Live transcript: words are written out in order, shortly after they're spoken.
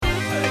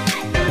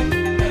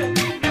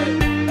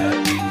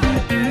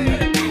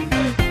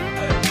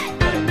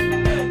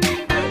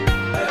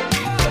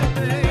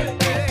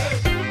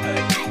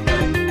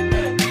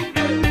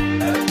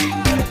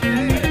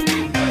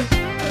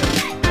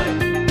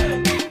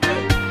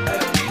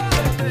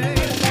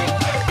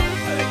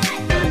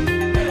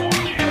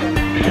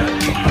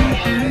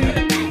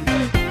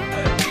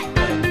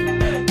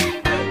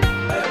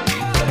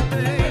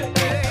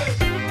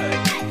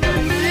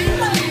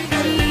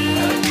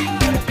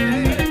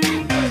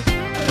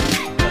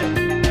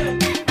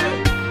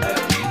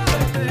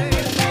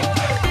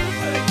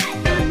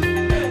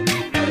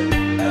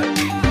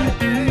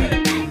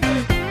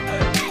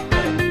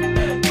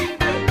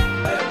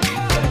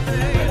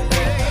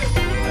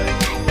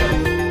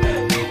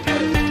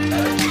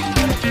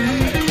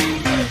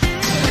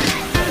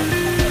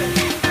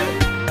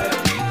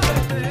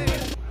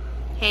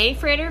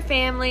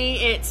family.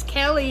 It's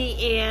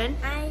Kelly and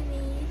Ivy.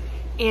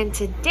 And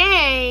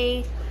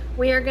today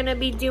we are going to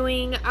be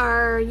doing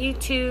our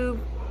YouTube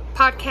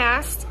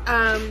podcast.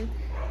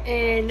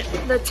 And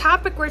the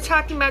topic we're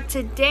talking about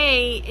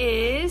today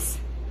is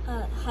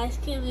High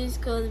School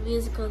Musical, the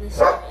musical, the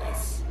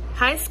series.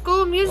 High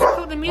School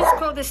Musical, the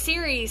musical, the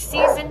series,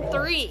 season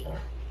 3.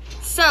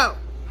 So,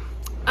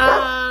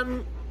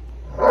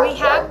 we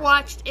have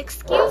watched,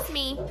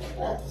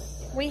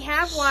 we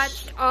have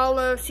watched all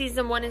of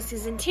season 1 and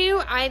season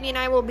 2. Ivy and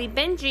I will be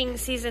binging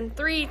season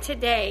 3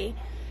 today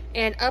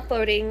and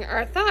uploading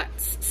our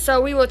thoughts.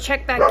 So we will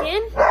check back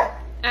in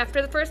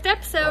after the first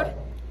episode.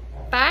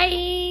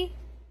 Bye!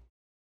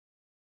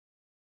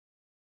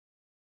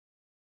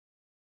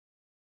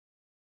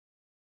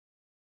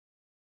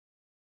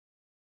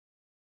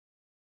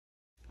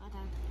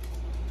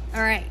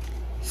 Alright,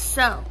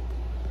 so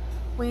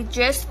we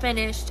just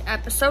finished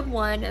episode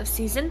 1 of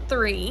season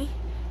 3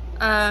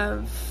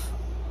 of,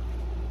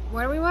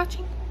 what are we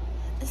watching?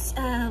 It's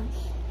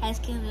High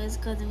School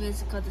Musical, the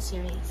musical, the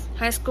series.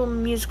 High School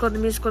Musical, the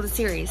musical, the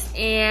series.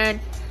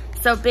 And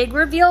so big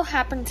reveal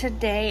happened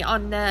today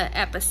on the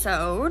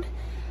episode.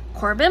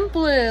 Corbin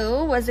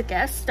Bleu was a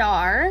guest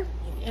star.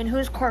 And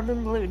who's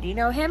Corbin Bleu? Do you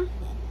know him?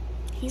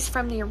 He's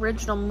from the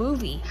original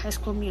movie, High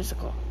School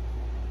Musical.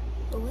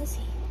 Who was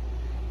he?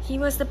 He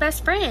was the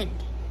best friend.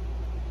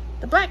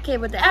 The black kid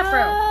with the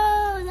afro.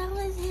 Oh, that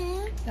was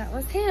him? That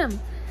was him.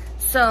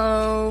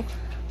 So,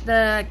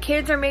 the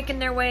kids are making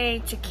their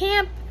way to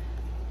camp,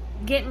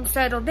 getting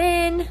settled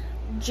in.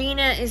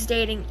 Gina is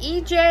dating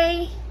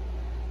EJ.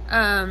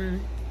 How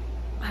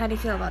do you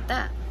feel about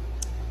that?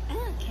 I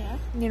don't care.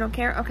 You don't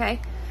care? Okay.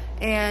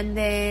 And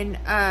then,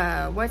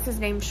 what's his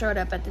name showed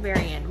up at the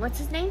very end? What's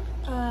his name?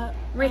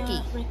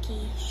 Ricky.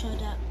 Ricky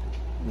showed up.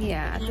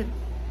 Yeah.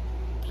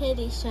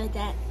 Pretty sure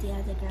that the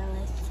other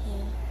girl is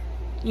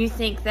too. You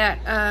think that,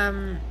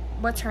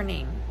 what's her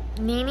name?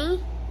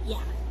 Nene?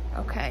 Yeah.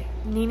 Okay.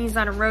 Nene's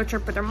on a road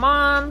trip with her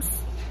moms.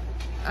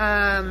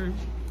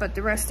 But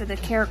the rest of the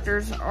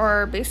characters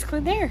are basically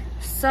there.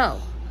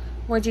 So,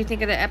 what did you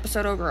think of the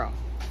episode overall?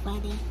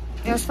 Funny.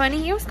 It was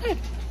funny? It was good.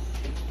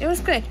 It was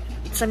good.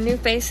 Some new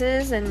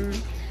faces,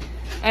 and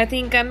I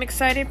think I'm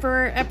excited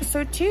for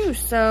episode 2.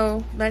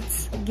 So,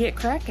 let's get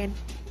cracking.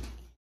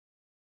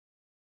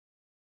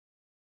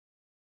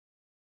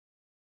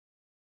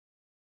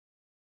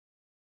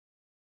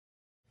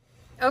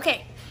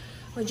 Okay,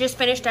 we just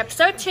finished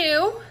episode 2.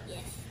 Yes.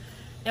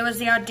 It was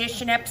the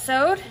audition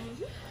episode.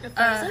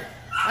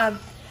 Frozen?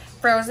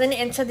 Frozen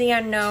Into the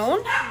Unknown.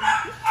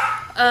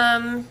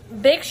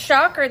 Big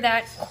shocker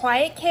that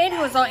quiet kid who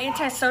was all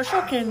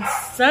antisocial can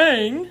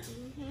sing.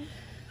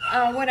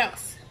 What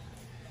else?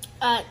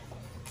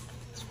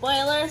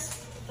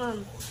 Spoilers.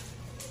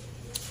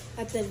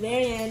 At the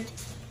very end,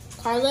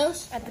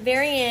 Carlos. At the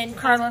very end,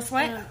 Carlos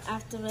what?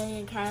 After the very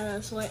end,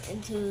 Carlos went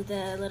into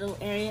the little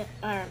area,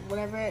 or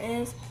whatever it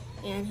is,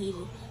 and I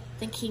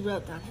think he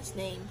wrote down his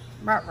name.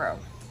 Ruh-roh.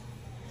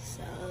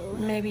 So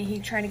Maybe he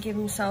tried to give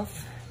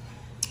himself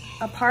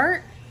a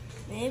part.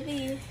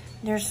 maybe.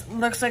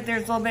 Looks like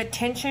there's a little bit of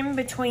tension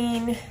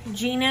between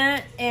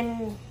Gina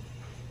and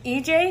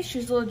EJ.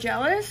 She's a little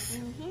jealous.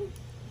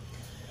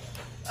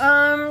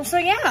 So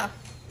yeah.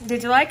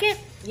 Did you like it?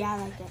 Yeah,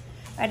 I liked it.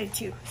 I did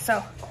too.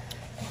 So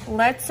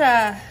let's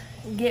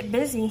get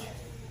busy.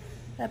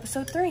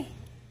 Episode 3.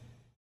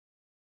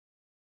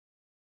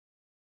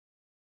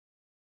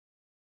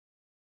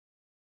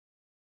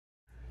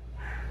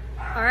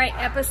 Alright,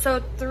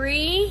 episode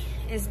 3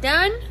 is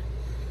done.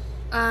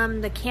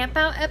 The camp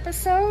out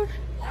episode.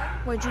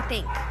 What'd you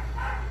think?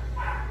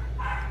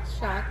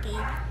 Shocking.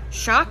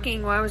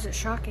 Shocking? Why was it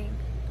shocking?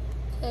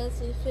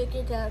 Because we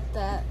figured out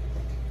that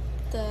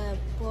the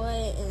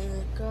boy and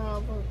the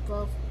girl were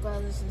both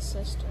brothers and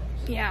sisters.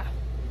 Yeah.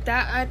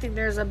 I think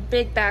there's a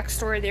big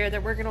backstory there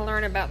that we're gonna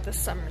learn about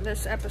this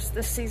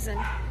season.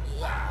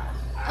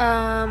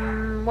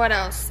 Yeah. What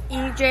else?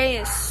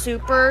 EJ is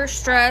super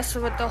stressed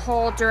with the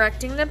whole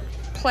directing the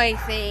play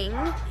thing.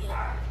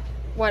 Yeah.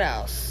 What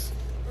else?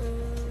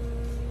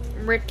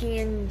 Ricky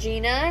and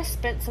Gina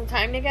spent some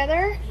time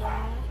together.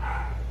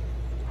 Yeah.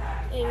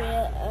 Maybe,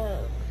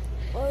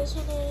 what was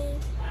her name?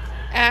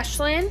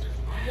 Ashlyn.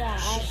 Yeah,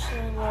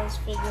 Ashlyn was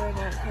figuring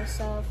out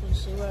herself, and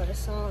she wrote a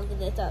song, and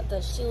they thought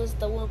that she was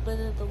the woman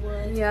in the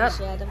woods. Yep.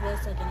 She had a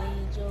voice like an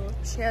angel.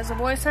 She has a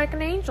voice like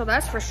an angel,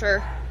 that's for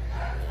sure.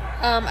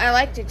 I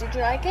liked it. Did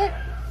you like it?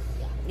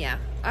 Yeah.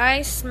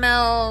 I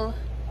smell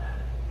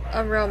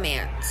a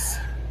romance,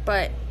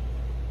 but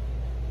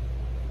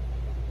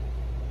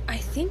I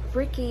think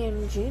Ricky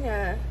and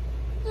Gina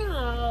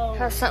No.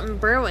 have something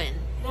brewing.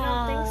 You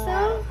don't think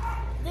so?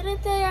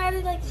 Didn't they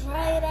already,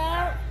 try it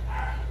out?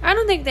 I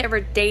don't think they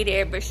ever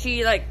dated, but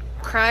she,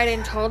 cried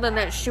and told them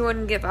that she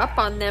wouldn't give up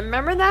on them.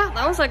 Remember that?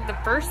 That was, the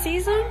first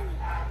season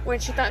when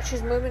she thought she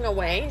was moving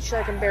away. She,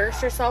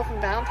 embarrassed herself on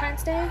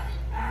Valentine's Day.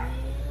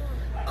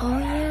 Oh,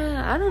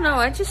 yeah. I don't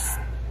know.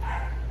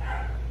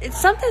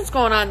 Something's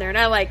going on there, and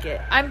I like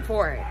it. I'm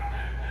for it.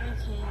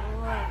 Okay,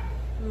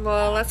 what?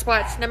 Well, let's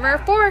watch number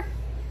 4.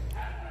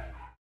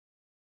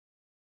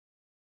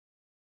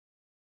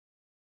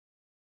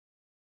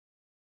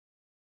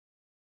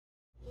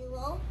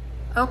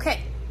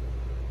 Okay.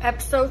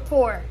 Episode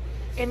 4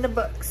 in the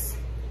books.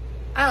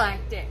 I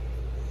liked it.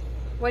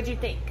 What'd you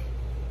think?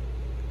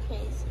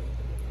 Crazy.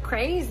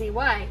 Crazy?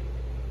 Why?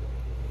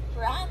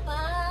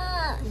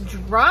 Drama.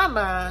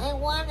 Drama? I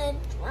wanted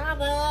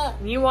drama.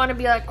 You want to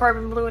be like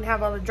Corbin Blue and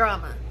have all the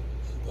drama?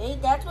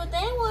 That's what they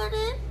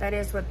wanted. That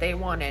is what they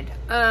wanted.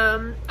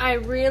 I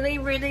really,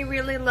 really,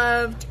 really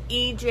loved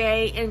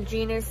EJ and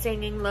Gina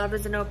singing Love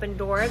is an Open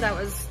Door. That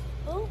was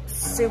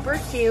super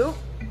cute.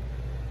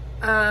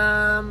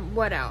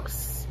 What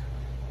else?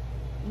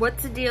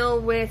 What's the deal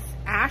with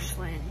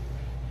Ashlyn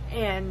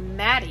and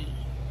Maddie?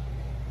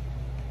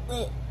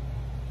 Wait.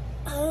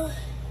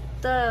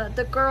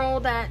 The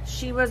girl that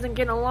she wasn't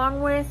getting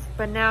along with,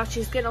 but now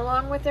she's getting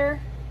along with her.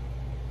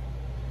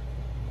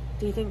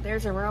 Do you think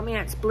there's a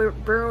romance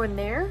brewing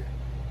there?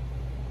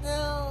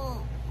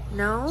 No.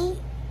 No?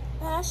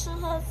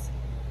 Ashlyn has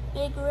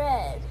Big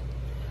Red.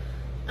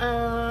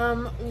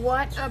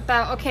 What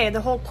about, okay,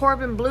 the whole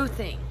Corbin Blue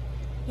thing.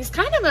 He's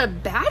kind of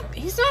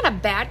he's not a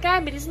bad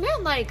guy, but he's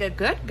not like a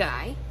good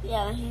guy.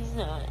 Yeah, he's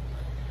not.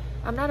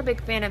 I'm not a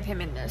big fan of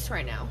him in this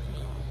right now.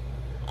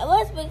 I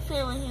was a big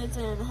fan when he was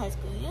in High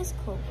School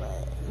Musical,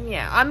 but...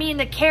 Yeah, I mean,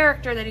 the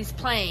character that he's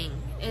playing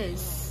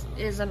is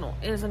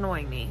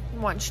annoying me. He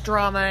wants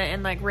drama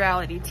and, like,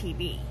 reality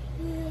TV.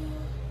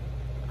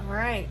 Yeah.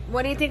 Alright,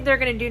 what do you think they're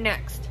going to do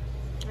next?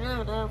 I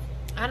don't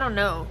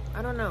know.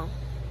 I don't know.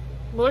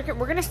 We're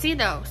going to see,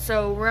 though.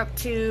 So, we're up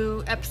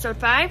to episode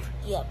 5?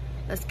 Yep.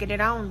 Let's get it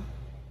on.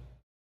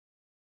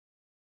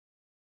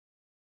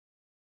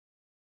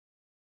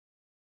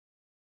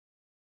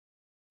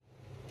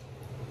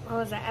 What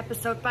was that,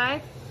 episode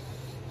 5?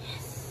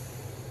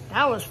 Yes.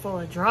 That was full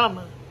of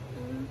drama.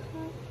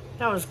 Mm-hmm.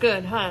 That was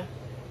good, huh?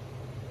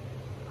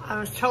 I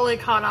was totally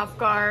caught off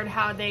guard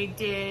how they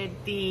did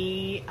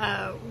the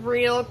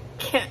real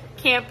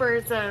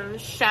campers of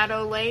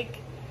Shadow Lake.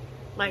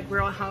 Like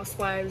Real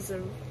Housewives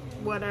of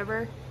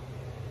whatever.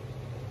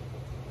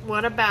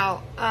 What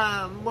about,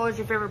 what was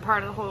your favorite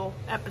part of the whole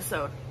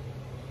episode?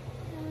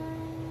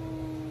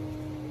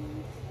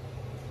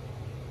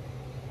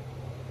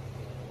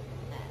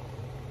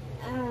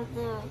 I don't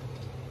know.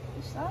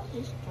 It's not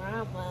just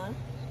drama.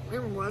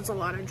 There was a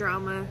lot of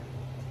drama.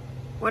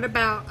 What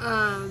about,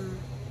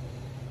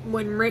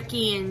 when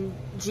Ricky and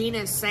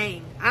Gina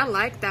sang? I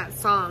like that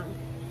song.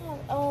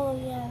 Oh,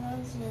 yeah, that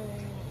was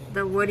really...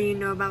 The What Do You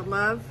Know About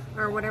Love?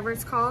 Or whatever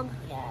it's called.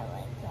 Yeah, I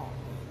like that one.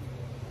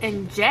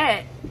 And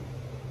Jet,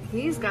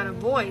 he's got a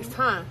voice,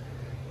 huh?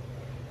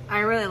 I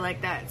really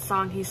like that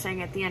song he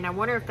sang at the end. I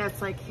wonder if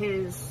that's like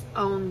his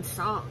own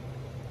song.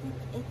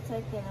 It's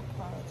like an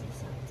apology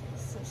song to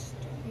his sister.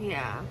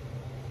 Yeah.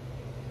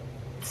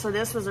 So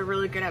this was a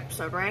really good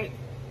episode, right?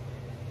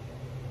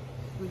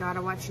 We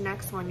gotta watch the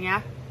next one,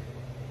 yeah?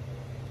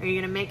 Are you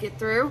gonna make it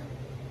through?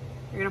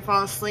 You're gonna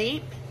fall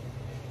asleep?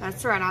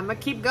 That's right, I'm gonna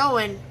keep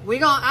going.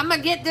 I'm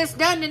gonna get this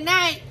done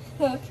tonight.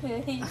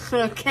 Okay.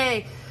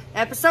 Okay.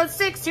 Episode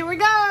 6, here we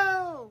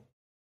go!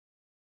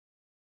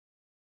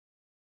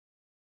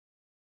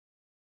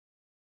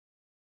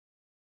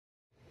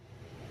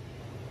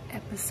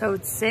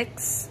 Episode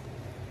 6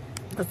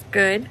 was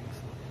good.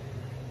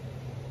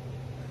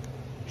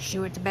 She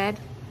went to bed.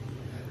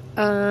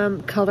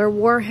 Color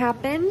War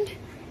happened,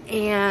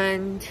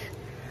 and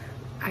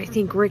I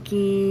think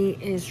Ricky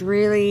is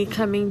really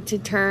coming to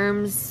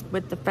terms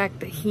with the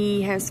fact that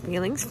he has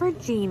feelings for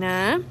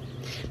Gina.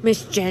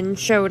 Miss Jen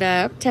showed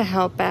up to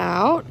help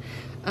out.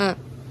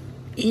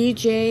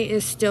 EJ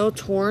is still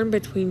torn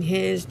between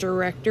his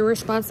director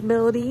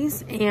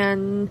responsibilities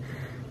and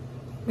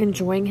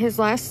enjoying his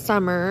last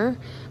summer.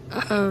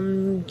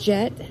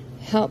 Jet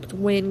helped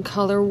win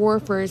Color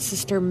War for his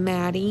sister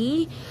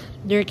Maddie.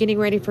 They're getting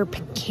ready for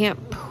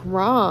Camp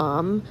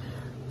Prom.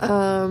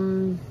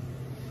 It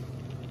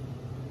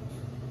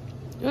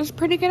was a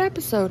pretty good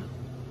episode.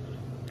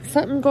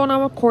 Something going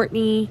on with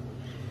Courtney.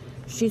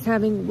 She's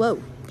having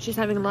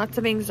lots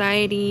of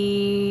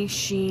anxiety.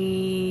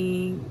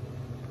 She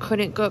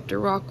couldn't go up the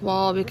rock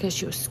wall because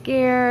she was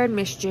scared.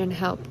 Miss Jen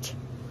helped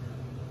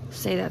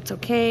say that's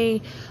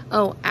okay.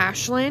 Oh,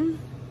 Ashlyn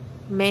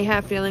may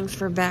have feelings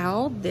for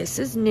Val. This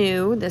is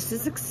new. This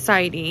is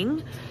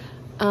exciting.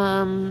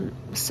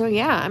 So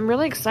yeah, I'm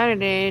really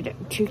excited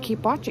to keep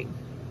watching.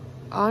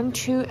 On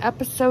to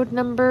episode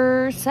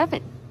number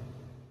 7.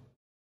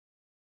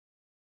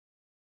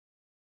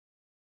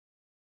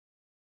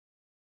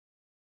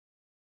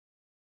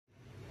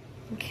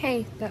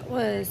 Okay, that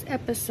was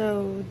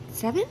episode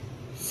 7?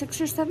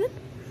 6 or 7?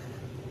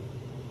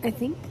 I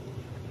think.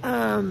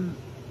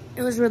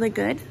 It was really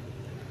good.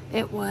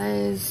 It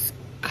was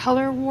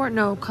Color War.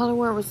 No, Color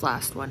War was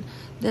last one.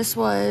 This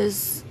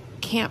was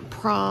Camp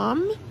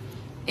Prom.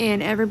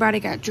 And everybody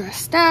got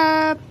dressed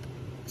up,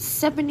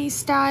 70s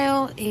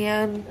style.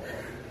 And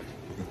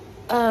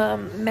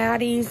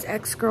Maddie's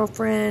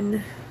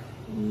ex-girlfriend,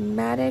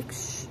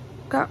 Maddox,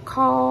 got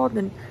called.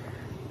 And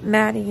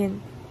Maddie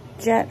and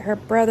Jet, her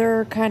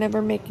brother, kind of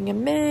are making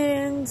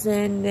amends.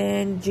 And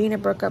then Gina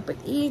broke up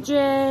with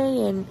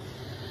EJ. And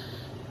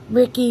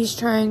Ricky's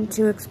trying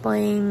to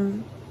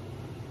explain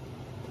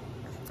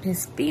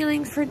his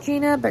feelings for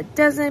Gina, but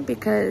doesn't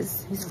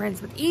because he's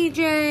friends with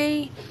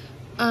EJ.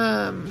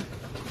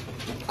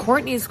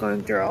 Courtney's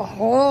going through a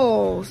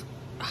whole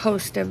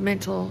host of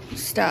mental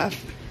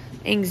stuff,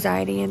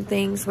 anxiety and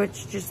things,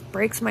 which just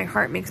breaks my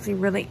heart, makes me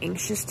really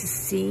anxious to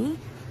see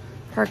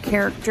her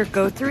character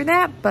go through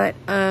that. But,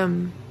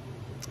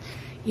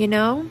 you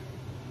know,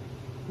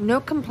 no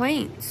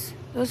complaints.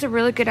 It was a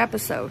really good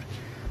episode.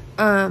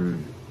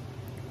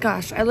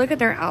 Gosh, I look at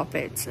their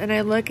outfits and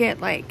I look at,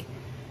 like,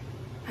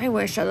 I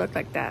wish I looked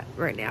like that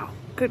right now.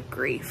 Good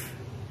grief.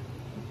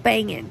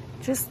 Banging.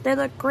 Just, they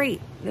look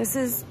great. This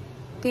is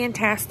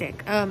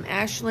fantastic.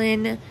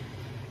 Ashlyn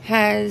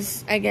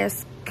has, I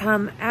guess,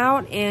 come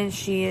out and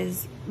she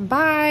is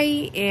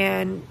bi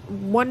and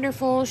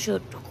wonderful. She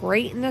looked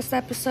great in this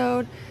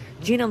episode.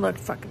 Gina looked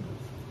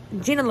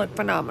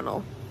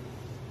phenomenal.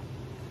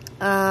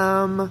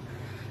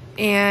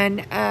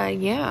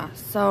 Yeah,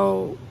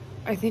 so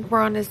I think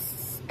we're on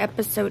this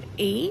episode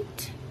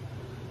 8.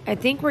 I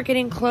think we're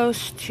getting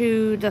close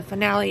to the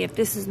finale, if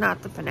this is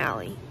not the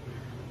finale.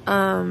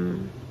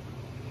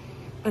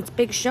 It's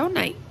big show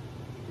night.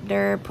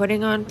 They're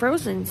putting on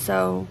Frozen,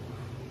 so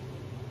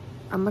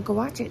I'm gonna go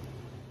watch it.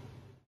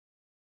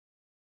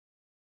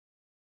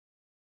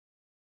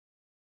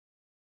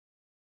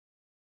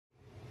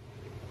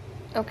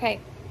 Okay.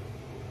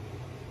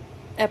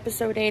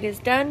 Episode 8 is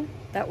done.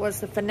 That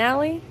was the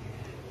finale.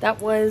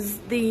 That was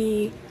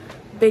the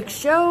big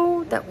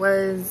show. That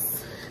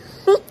was...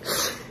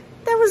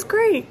 that was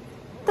great.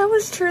 That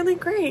was truly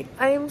great.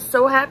 I am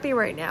so happy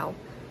right now.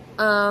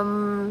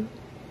 The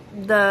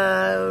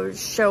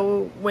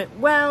show went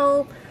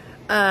well.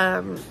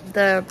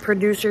 The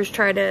producers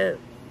tried to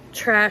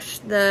trash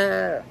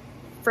the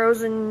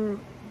Frozen,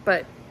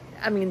 but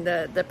I mean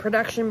the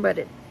production,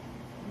 but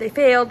they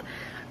failed.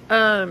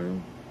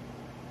 And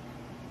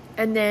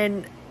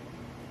then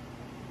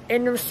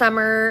in the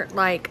summer,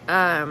 like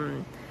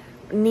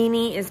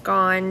Nene is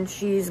gone.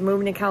 She's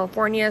moving to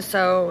California,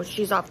 so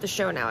she's off the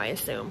show now, I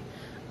assume.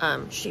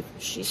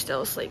 She's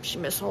still asleep. She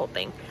missed the whole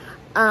thing.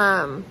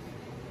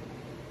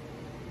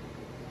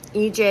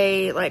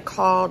 EJ like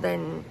called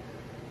and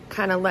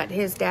kind of let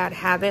his dad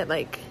have it.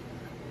 Like,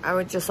 I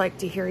would just like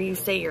to hear you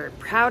say you're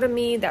proud of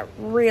me. That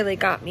really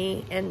got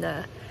me in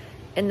the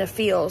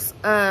feels.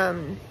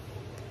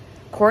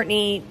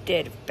 Courtney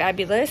did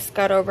fabulous.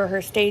 Got over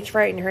her stage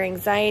fright and her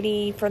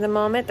anxiety for the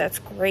moment. That's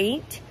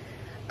great.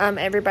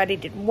 Everybody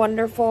did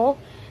wonderful.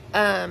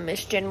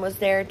 Miss Jen was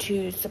there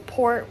to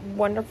support.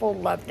 Wonderful.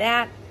 Love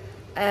that.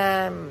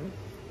 And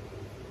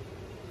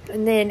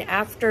then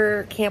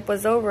after camp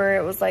was over,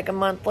 it was like a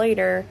month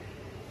later,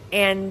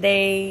 and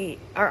they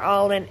are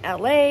all in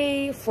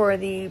LA for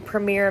the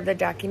premiere of the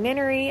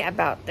documentary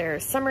about their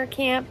summer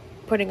camp,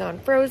 putting on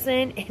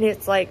Frozen, and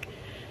it's like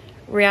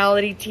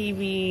reality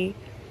TV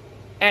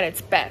at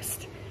its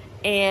best.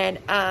 And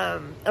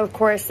of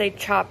course they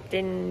chopped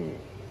and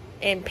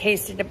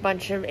pasted a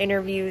bunch of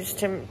interviews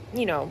to,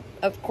 you know,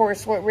 of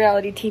course, what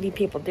reality TV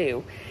people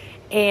do.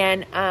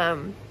 And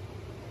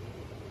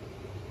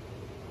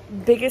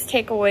biggest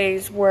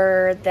takeaways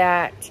were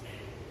that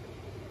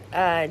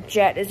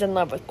Jet is in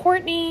love with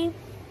Courtney,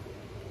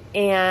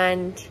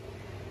 and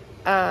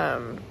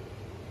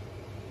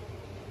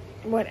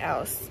what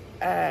else?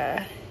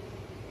 I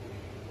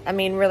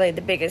mean, really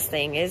the biggest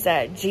thing is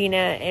that Gina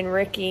and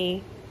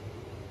Ricky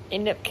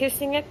end up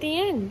kissing at the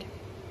end.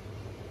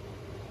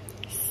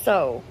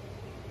 So,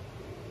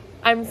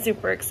 I'm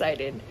super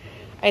excited.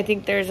 I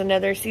think there's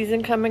another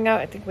season coming out.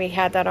 I think we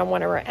had that on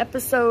one of our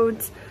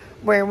episodes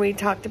where we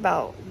talked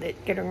about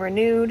it getting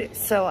renewed.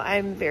 So,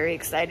 I'm very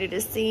excited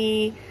to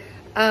see.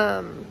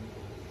 I'm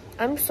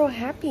so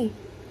happy.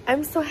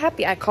 I'm so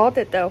happy. I called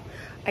it, though.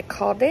 I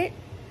called it.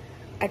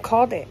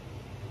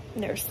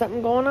 There's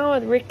something going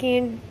on with Ricky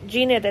and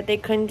Gina that they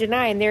couldn't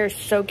deny, and they're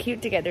so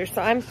cute together.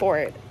 So, I'm for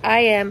it. I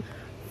am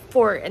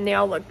for it. And they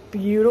all look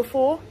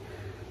beautiful.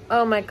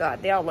 Oh my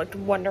God, they all looked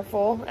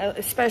wonderful,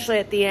 especially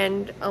at the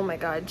end. Oh my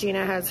God,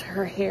 Gina has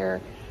her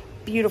hair,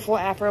 beautiful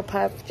Afro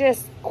puff,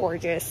 just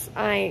gorgeous.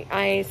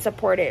 I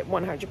support it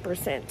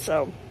 100%.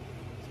 So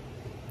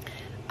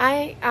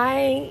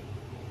I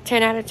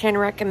 10 out of 10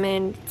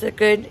 recommend.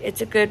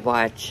 It's a good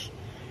watch.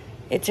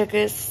 It took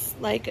us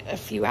like a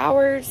few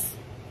hours.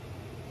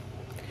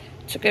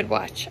 It's a good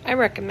watch. I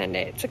recommend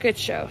it. It's a good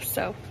show.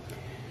 So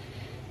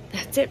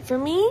that's it for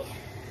me.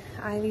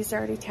 Ivy's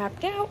already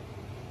tapped out.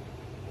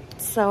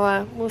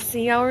 So, we'll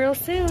see y'all real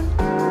soon.